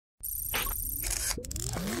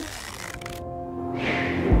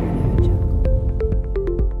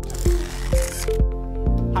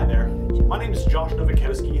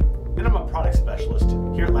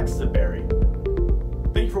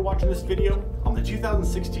video on the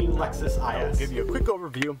 2016 Lexus IS. I'll give you a quick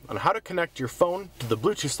overview on how to connect your phone to the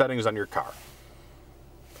Bluetooth settings on your car.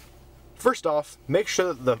 First off, make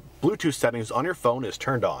sure that the Bluetooth settings on your phone is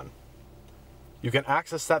turned on. You can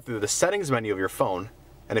access that through the settings menu of your phone,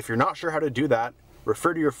 and if you're not sure how to do that,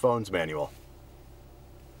 refer to your phone's manual.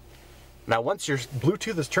 Now once your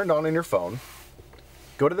Bluetooth is turned on in your phone,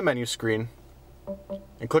 go to the menu screen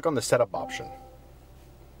and click on the setup option.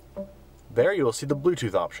 There you will see the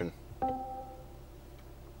Bluetooth option.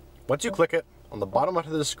 Once you click it, on the bottom left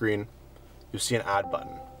of the screen, you'll see an add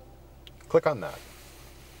button. Click on that.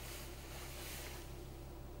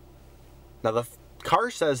 Now the car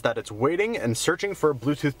says that it's waiting and searching for a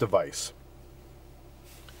Bluetooth device.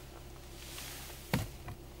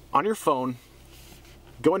 On your phone,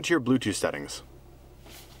 go into your Bluetooth settings.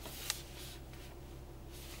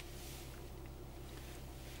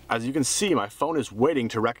 As you can see, my phone is waiting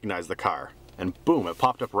to recognize the car, and boom, it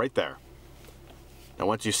popped up right there. Now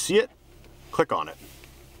once you see it, click on it.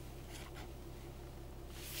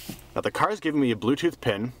 Now the car is giving me a Bluetooth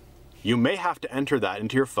pin. You may have to enter that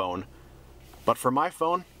into your phone, but for my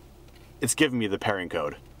phone, it's giving me the pairing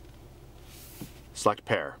code. Select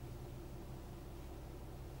pair.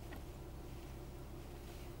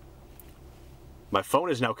 My phone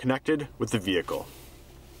is now connected with the vehicle.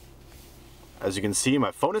 As you can see,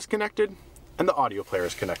 my phone is connected and the audio player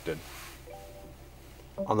is connected.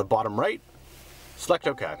 On the bottom right, select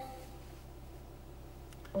OK.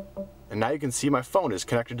 And now you can see my phone is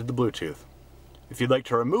connected to the Bluetooth. If you'd like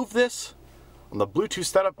to remove this, on the Bluetooth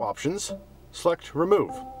setup options, select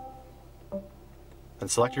Remove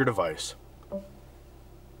and select your device.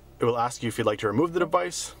 It will ask you if you'd like to remove the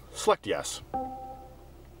device, select Yes.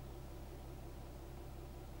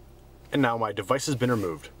 And now my device has been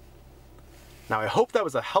removed. Now I hope that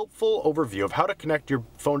was a helpful overview of how to connect your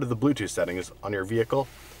phone to the Bluetooth settings on your vehicle,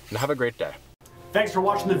 and have a great day. Thanks for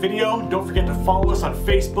watching the video. Don't forget to follow us on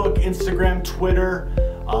Facebook, Instagram, Twitter.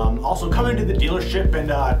 Also come into the dealership and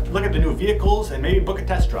look at the new vehicles and maybe book a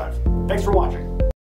test drive. Thanks for watching.